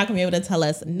 50s, you're not going to be able to tell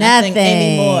us nothing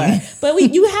anymore. But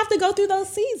you have to go through those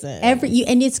seasons.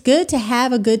 And it's good to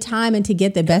have a good time and to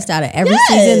get the best out of every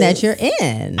season that you're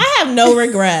in. I have no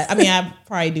regret. I mean, I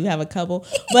probably do have a couple,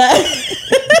 but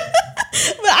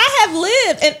but I have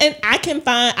lived and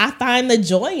I find the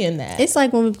joy in that. It's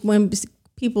like when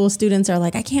students are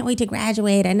like, I can't wait to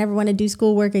graduate. I never want to do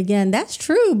schoolwork again. That's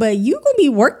true, but you're going to be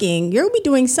working. You'll be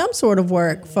doing some sort of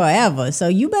work forever. So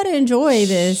you better enjoy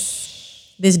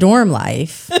this dorm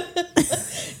life.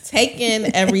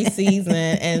 Taking every season,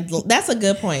 and that's a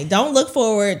good point. Don't look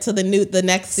forward to the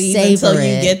next season until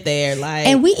you get there.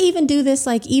 And we even do this,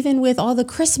 like even with all the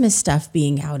Christmas stuff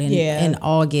being out in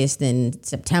August and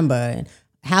September and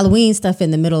Halloween stuff in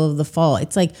the middle of the fall.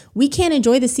 It's like we can't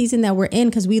enjoy the season that we're in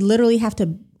because we literally have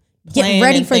to get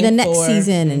ready for the next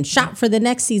season and shop for the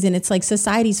next season. It's like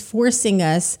society's forcing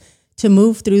us to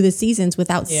move through the seasons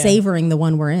without savoring the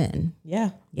one we're in.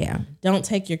 Yeah. Yeah. Don't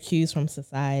take your cues from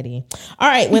society. All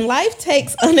right. When life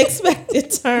takes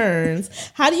unexpected turns,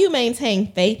 how do you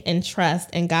maintain faith and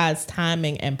trust in God's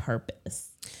timing and purpose?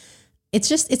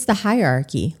 It's the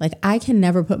hierarchy. Like I can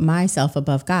never put myself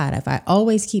above God. If I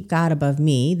always keep God above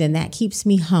me, then that keeps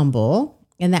me humble.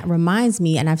 And that reminds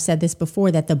me, and I've said this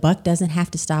before, that the buck doesn't have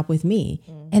to stop with me.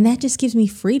 And that just gives me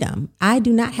freedom. I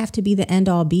do not have to be the end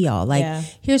all be all. Like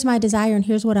here's my desire and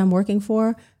here's what I'm working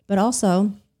for. But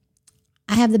also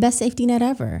I have the best safety net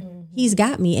ever. He's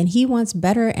got me and he wants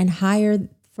better and higher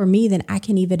for me than I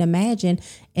can even imagine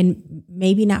and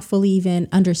maybe not fully even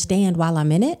understand while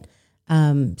I'm in it.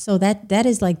 So that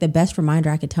is like the best reminder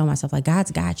I could tell myself, like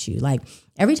God's got you. Like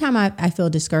every time I feel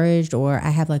discouraged or I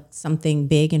have like something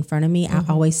big in front of me, I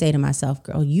always say to myself,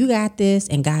 girl, you got this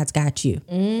and God's got you.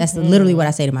 That's literally what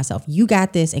I say to myself. You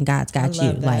got this and God's got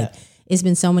you. That. Like it's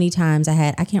been so many times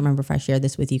I can't remember if I shared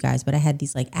this with you guys, but I had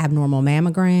these like abnormal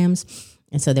mammograms.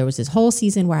 And so there was this whole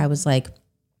season where I was like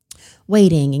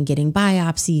waiting and getting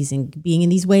biopsies and being in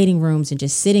these waiting rooms and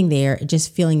just sitting there,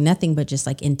 just feeling nothing but just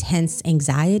like intense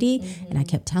anxiety. And I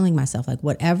kept telling myself, like,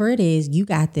 whatever it is, you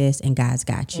got this and God's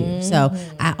got you. So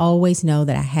I always know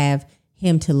that I have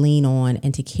him to lean on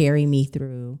and to carry me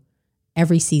through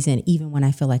every season, even when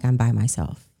I feel like I'm by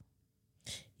myself.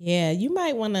 Yeah, you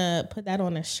might want to put that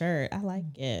on a shirt. I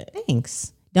like it.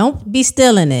 Thanks. Don't be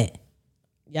stealing it.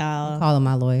 Y'all. I'm calling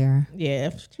my lawyer. Yeah,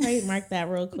 trademark that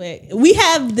real quick. We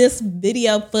have this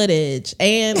video footage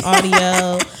and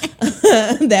audio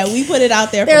that we put it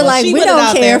out there. They're like, we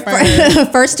don't care.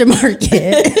 First to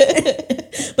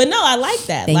market. But no, I like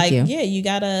that. Thank you. Yeah, you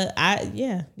gotta.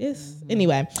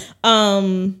 Anyway,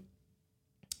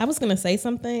 I was gonna say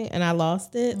something and I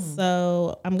lost it,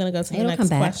 so I'm gonna go to the next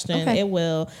question. Okay. It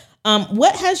will.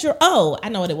 What has your? Oh, I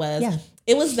know what it was. Yeah.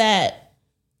 It was that.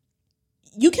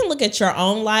 You can look at your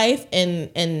own life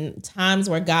and times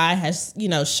where God has,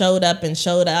 showed up and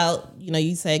showed out.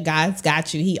 You say God's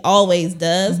got you. He always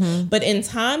does. But in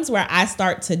times where I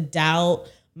start to doubt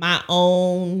my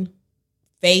own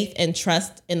faith and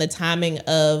trust in the timing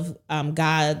of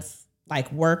God's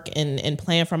work and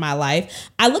plan for my life,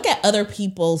 I look at other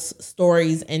people's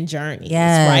stories and journeys,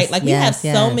 right? We have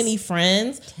so many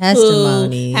friends who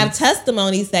have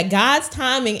testimonies that God's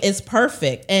timing is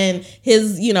perfect and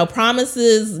his,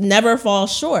 promises never fall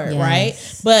short, right?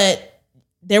 But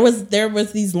there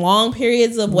was these long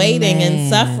periods of waiting and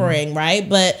suffering, right?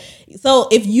 But so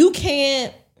if you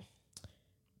can't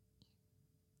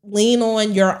lean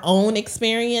on your own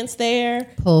experience there,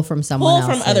 pull from someone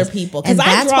else, from other people, because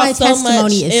that's why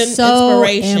testimony is so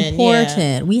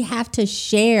important. We have to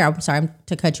share. I'm sorry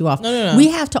to cut you off. No. We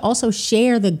have to also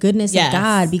share the goodness of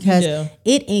God, because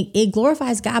it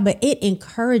glorifies God, but it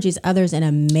encourages others in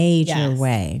a major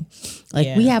way.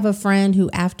 We have a friend who,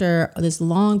 after this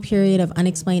long period of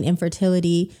unexplained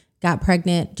infertility, got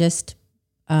pregnant just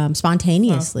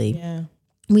spontaneously.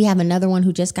 We have another one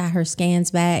who just got her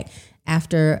scans back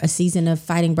after a season of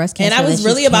fighting breast cancer. And I was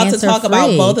really about to talk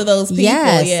about both of those people.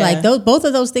 Yes, both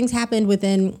of those things happened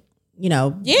within,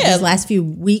 these last few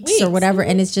weeks or whatever.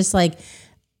 And it's just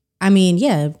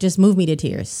just moved me to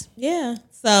tears. Yeah.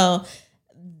 So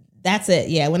that's it.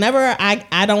 Yeah. Whenever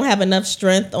I don't have enough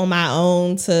strength on my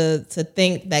own to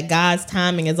think that God's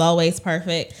timing is always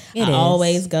perfect, I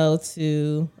always go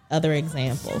to other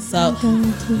examples. So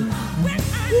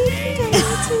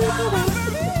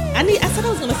I said I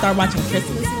was going to start watching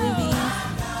Christmas movies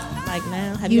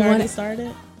now. Have you already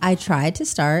started? I tried to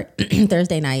start.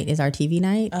 Thursday night is our TV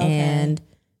night. And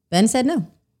Ben said no.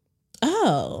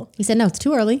 Oh. He said no, it's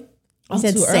too early. He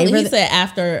said too early. He said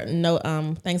after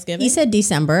Thanksgiving. He said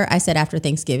December. I said after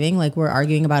Thanksgiving. We're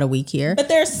arguing about a week here. But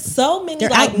there's so many.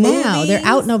 They're out movies now. They're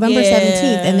out November 17th,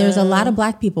 and there's a lot of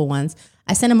Black people ones.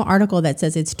 I sent him an article that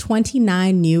says it's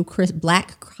 29 new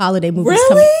Black holiday movies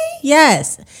coming.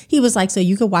 Yes. He was like, so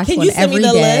you could watch one every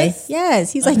day. List?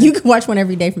 Yes. He's like, you could watch one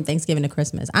every day from Thanksgiving to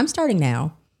Christmas. I'm starting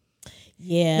now.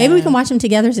 Yeah. Maybe we can watch them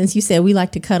together, since you said we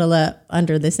like to cuddle up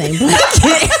under the same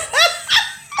blanket.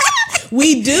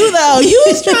 We do, though. You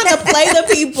was trying to play the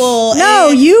people. No,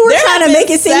 you were trying to make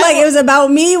it seem like it was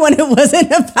about me when it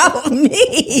wasn't about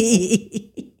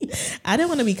me. I didn't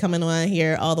want to be coming on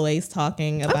here all the ways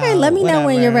talking about. Okay, let me know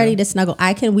when you're ready to snuggle.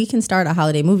 We can start a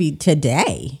holiday movie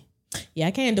today. Yeah,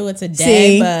 I can't do it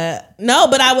today, but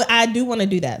I do want to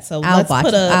do that. So let's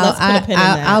put a pin in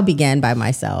that. I'll begin by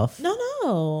myself.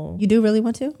 No. You do really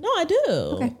want to? No, I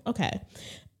do. Okay.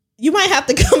 You might have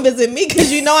to come visit me,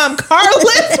 because I'm carless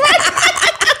right now.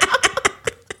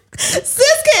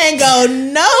 Sis can't go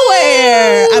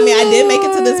nowhere. I mean, I did make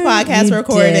it to this podcast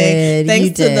recording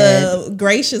thanks to the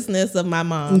graciousness of my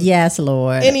mom. Yes,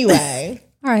 Lord. Anyway.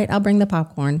 All right, I'll bring the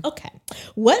popcorn. Okay.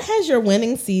 What has your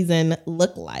winning season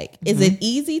looked like? Mm-hmm. Is it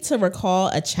easy to recall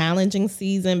a challenging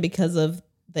season because of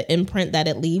the imprint that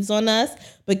it leaves on us?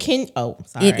 But sorry.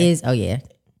 It is. Oh, yeah.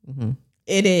 Mm-hmm.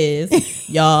 It is,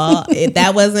 y'all.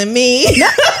 That wasn't me. No,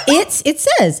 it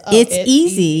says it's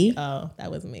easy. Oh, that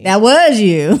was me. That was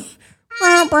you.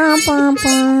 Anyway,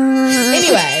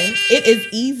 it is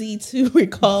easy to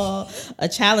recall a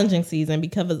challenging season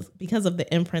because of the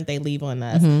imprint they leave on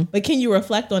us. Mm-hmm. But can you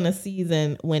reflect on a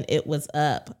season when it was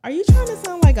up? Are you trying to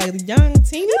sound like a young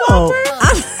teeny bopper?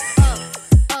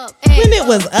 When it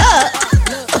was up.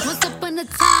 I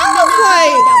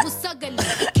was like,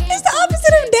 it's the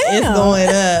opposite of down. It's going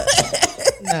up.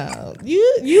 No, you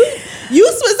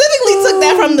specifically took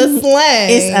that from the slang.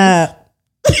 It's up.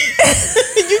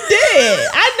 You did.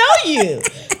 I know you.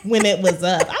 When it was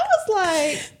up, I was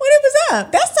like, when it was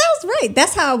up. That sounds right.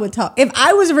 That's how I would talk. If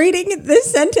I was reading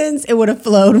this sentence, it would have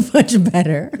flowed much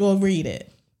better. Go read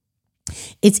it.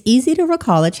 It's easy to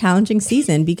recall a challenging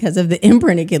season because of the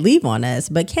imprint it could leave on us,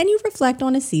 but can you reflect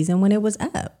on a season when it was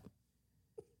up?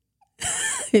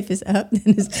 If it's up,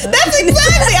 then it's up. That's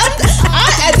exactly.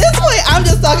 At this point, I'm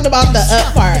just talking about the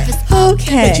up part.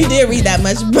 Okay. But you did read that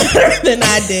much better than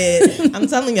I did. I'm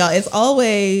telling y'all, it's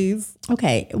always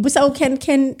okay. So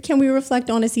can we reflect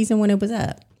on a season when it was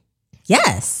up?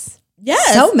 Yes.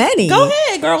 Yes. So many. Go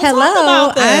ahead, girl. Hello. Talk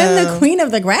about them. I'm the queen of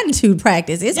the gratitude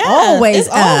practice. It's Yes, always it's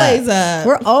up. always up.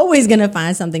 We're always going to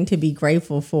find something to be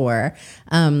grateful for.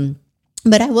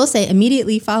 But I will say,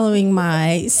 immediately following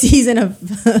my season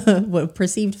of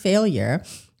perceived failure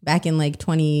back in like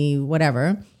 20,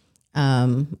 whatever,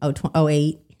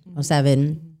 08,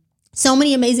 07, so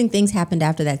many amazing things happened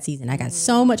after that season. I got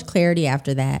so much clarity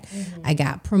after that. I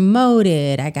got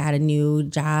promoted. I got a new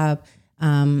job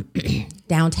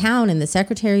downtown in the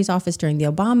secretary's office during the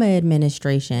Obama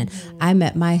administration. I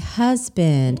met my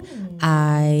husband.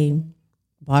 I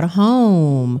bought a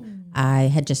home. I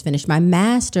had just finished my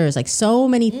master's, like so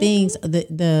many things.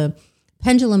 The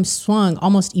pendulum swung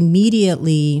almost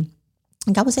immediately.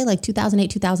 Like I would say like 2008,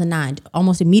 2009,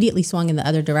 almost immediately swung in the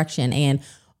other direction. And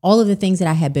all of the things that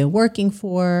I had been working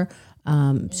for,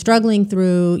 struggling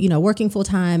through, working full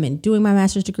time and doing my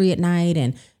master's degree at night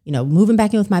and, moving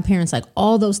back in with my parents, like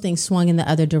all those things swung in the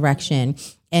other direction.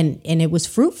 And it was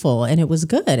fruitful and it was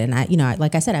good. And I,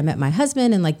 like I said, I met my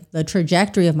husband and like the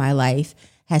trajectory of my life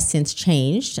has since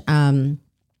changed.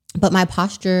 But my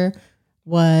posture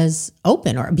was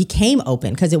open or became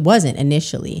open because it wasn't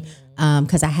initially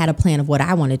because I had a plan of what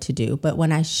I wanted to do. But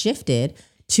when I shifted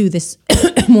to this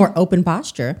more open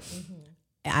posture,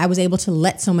 I was able to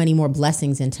let so many more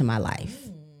blessings into my life.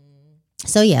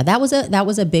 So yeah, that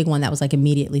was a big one that was like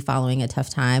immediately following a tough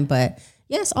time. But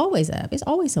yes, always up. It's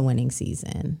always a winning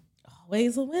season.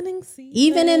 Always a winning season.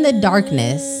 Even in the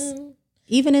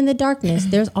darkness,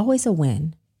 there's always a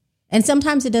win. And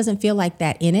sometimes it doesn't feel like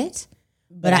that in it,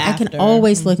 but I can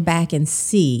always look back and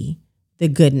see the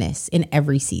goodness in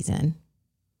every season.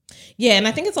 Yeah, and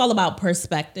I think it's all about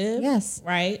perspective. Yes.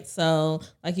 Right? So,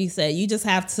 like you said, you just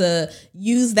have to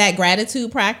use that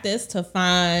gratitude practice to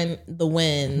find the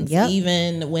wins,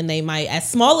 even when they might, as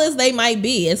small as they might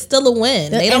be, it's still a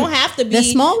win. They don't have to be the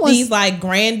small ones, these like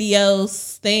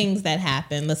grandiose things that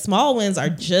happen. The small wins are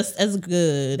just as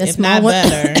good, if not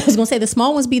better. I was going to say the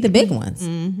small ones be the big ones.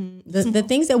 The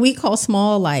things that we call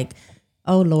small, like,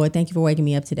 oh Lord, thank you for waking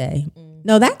me up today.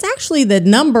 No, that's actually the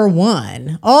number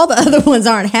one. All the other ones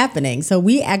aren't happening. So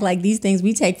we act like these things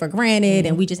we take for granted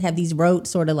and we just have these rote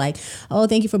sort of like, oh,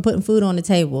 thank you for putting food on the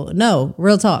table. No,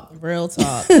 real talk. Real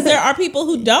talk. There are people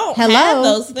who don't have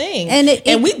those things.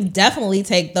 And we definitely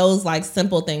take those like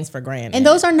simple things for granted. And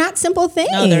those are not simple things.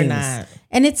 No, they're not.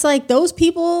 And it's like those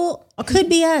people could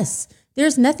be us.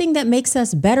 There's nothing that makes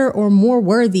us better or more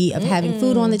worthy of having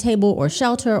food on the table or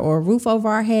shelter or a roof over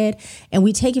our head. And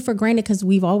we take it for granted because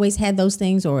we've always had those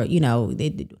things or,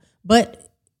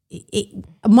 but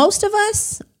most of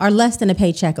us are less than a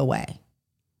paycheck away.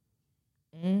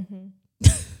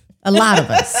 A lot of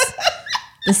us.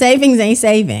 The savings ain't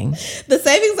saving. The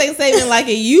savings ain't saving like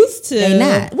it used to. They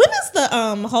not. When is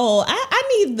the whole,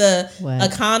 I need the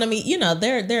economy,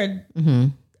 they're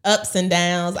ups and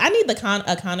downs. I need the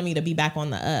economy to be back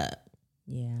on the up.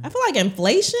 Yeah. I feel like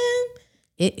inflation.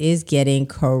 It is getting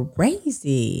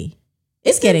crazy.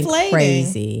 It's getting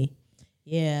crazy.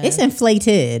 Yeah. It's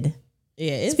inflated.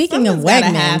 Yeah. Speaking of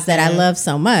Wegmans that I love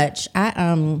so much,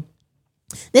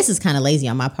 this is kind of lazy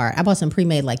on my part. I bought some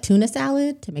pre-made like tuna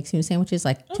salad to make tuna sandwiches.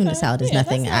 Like tuna salad is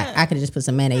nothing. I could have just put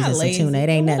some mayonnaise and some tuna. It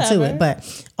ain't nothing to it.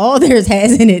 But all theirs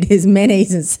has in it is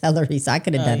mayonnaise and celery. So I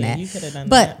could have done that. You could have done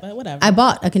that. But whatever. I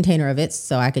bought a container of it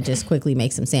so I could just quickly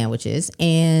make some sandwiches.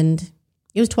 And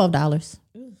it was $12.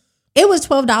 It was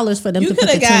 $12 for them to put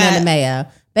the tuna and the mayo.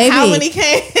 Baby, how many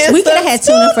cans? We could have had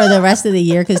tuna for the rest of the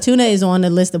year because tuna is on the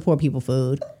list of poor people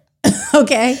food.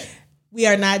 Okay. We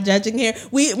are not judging here.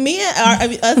 Me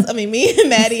and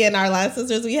Maddie and our line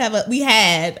sisters, we had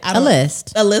a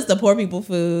list of poor people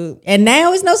food. And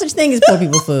now it's no such thing as poor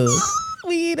people food.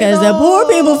 Because the poor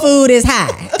people food is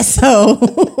high.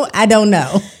 So I don't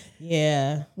know.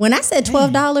 Yeah. When I said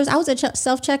 $12, I was at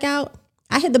self-checkout.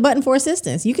 I hit the button for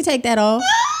assistance. You can take that off.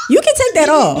 You can take that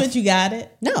off. But you got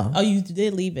it? No. Oh, you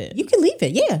did leave it. You can leave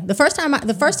it. Yeah. The first time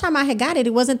I had got it,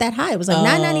 it wasn't that high. It was like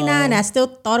 $9.99. I still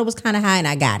thought it was kind of high, and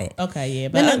I got it. Okay, yeah.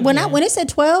 But when it said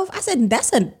 $12, I said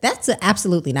that's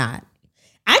absolutely not.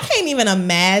 I can't even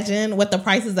imagine what the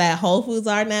prices at Whole Foods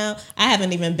are now. I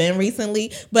haven't even been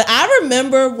recently, but I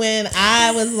remember when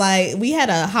I was like, we had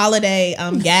a holiday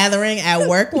gathering at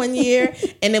work one year,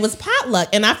 and it was potluck,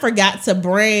 and I forgot to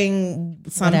bring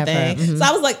something. Mm-hmm. So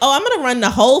I was like, oh, I'm gonna run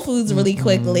to Whole Foods really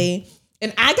quickly,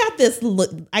 and I got this.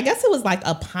 I guess it was like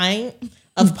a pint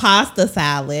of pasta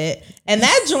salad, and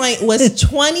that joint was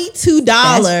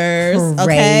 $22.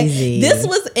 Okay, this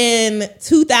was in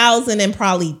 2000 and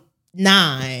probably.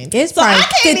 It's probably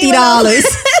 $50.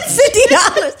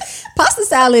 $50. Pasta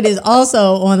salad is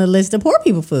also on the list of poor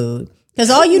people food because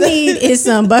all you need is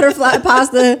some butterfly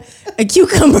pasta, a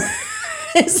cucumber,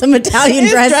 and some Italian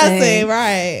dressing.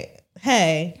 Right?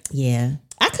 Hey, yeah.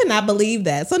 I could not believe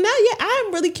that. So now,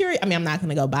 I'm really curious. I mean, I'm not going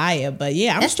to go buy it, but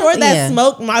I'm sure that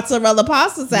smoked mozzarella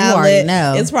pasta salad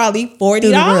is probably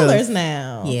 $40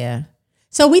 now. Yeah.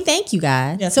 So we thank you,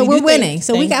 God. Yes, so we're winning.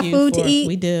 So we got food to eat.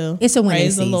 We do. It's a winning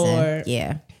Praise season. the Lord.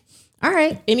 Yeah. All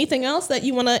right. Anything else that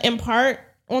you want to impart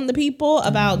on the people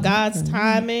about God's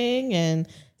timing and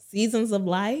seasons of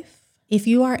life? If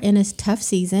you are in a tough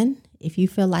season, if you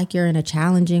feel like you're in a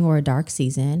challenging or a dark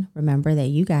season, remember that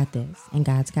you got this and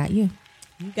God's got you.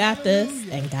 You got this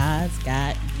and God's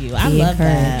got you. I love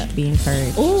that. Be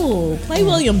encouraged. Ooh, play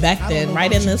William Beckton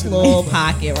right in this little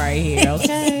pocket right here,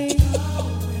 okay?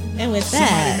 And with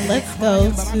that, let's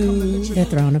go to the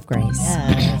throne of grace.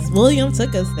 Yes, William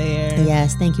took us there.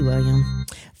 Yes, thank you, William.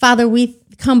 Father, we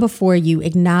come before you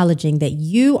acknowledging that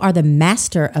you are the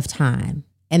master of time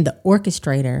and the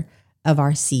orchestrator of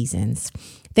our seasons.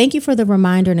 Thank you for the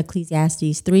reminder in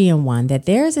Ecclesiastes 3:1 that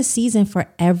there is a season for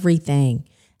everything.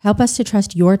 Help us to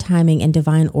trust your timing and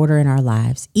divine order in our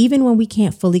lives, even when we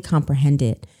can't fully comprehend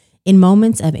it. In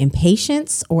moments of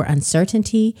impatience or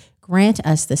uncertainty, grant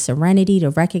us the serenity to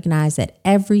recognize that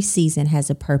every season has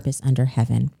a purpose under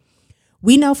heaven.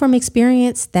 We know from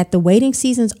experience that the waiting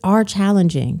seasons are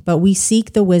challenging, but we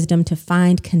seek the wisdom to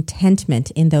find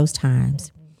contentment in those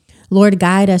times. Lord,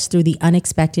 guide us through the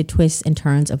unexpected twists and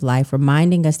turns of life,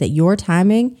 reminding us that your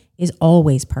timing is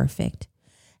always perfect.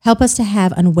 Help us to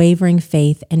have unwavering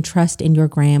faith and trust in your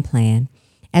grand plan.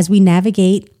 As we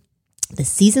navigate the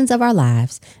seasons of our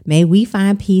lives, may we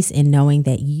find peace in knowing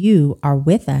that you are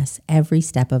with us every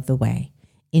step of the way.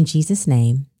 In Jesus'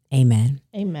 name, amen.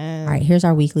 Amen. All right, here's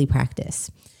our weekly practice.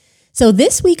 So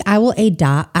this week I will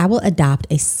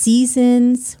adopt a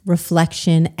seasons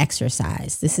reflection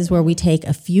exercise. This is where we take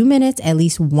a few minutes, at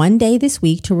least one day this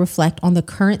week, to reflect on the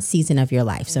current season of your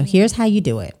life. So here's how you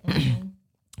do it.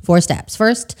 4 steps.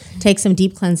 First, take some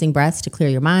deep cleansing breaths to clear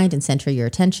your mind and center your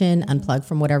attention, unplug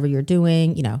from whatever you're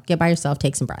doing, get by yourself,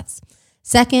 take some breaths.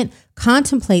 Second,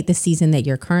 contemplate the season that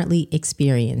you're currently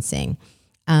experiencing.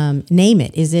 Name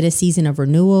it. Is it a season of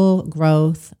renewal,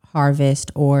 growth, harvest,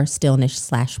 or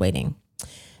stillness/waiting?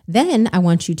 Then I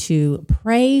want you to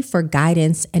pray for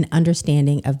guidance and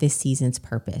understanding of this season's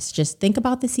purpose. Just think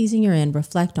about the season you're in,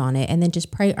 reflect on it, and then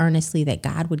just pray earnestly that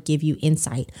God would give you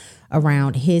insight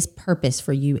around his purpose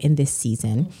for you in this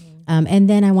season. And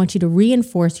then I want you to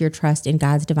reinforce your trust in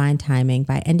God's divine timing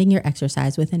by ending your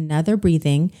exercise with another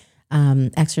breathing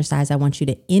exercise. I want you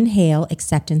to inhale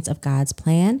acceptance of God's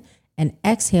plan and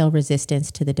exhale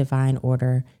resistance to the divine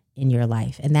order in your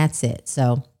life. And that's it.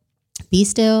 So be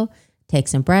still. Take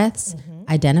some breaths,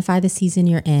 identify the season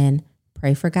you're in,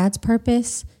 pray for God's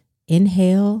purpose,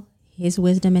 inhale his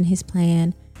wisdom and his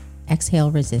plan, exhale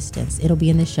resistance. It'll be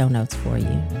in the show notes for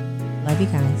you. Love you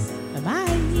guys. Bye-bye.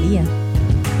 See ya.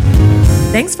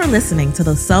 Thanks for listening to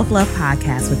the Self-Love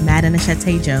Podcast with Madden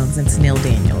Ashete Jones and Tennille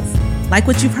Daniels. Like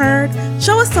what you've heard?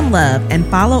 Show us some love and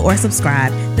follow or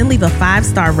subscribe, then leave a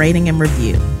 5-star rating and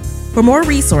review. For more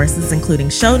resources, including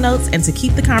show notes and to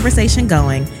keep the conversation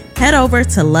going, head over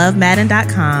to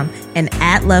lovemadden.com and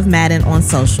 @lovemadden on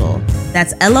social.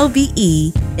 That's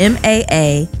LOVEMAADEN.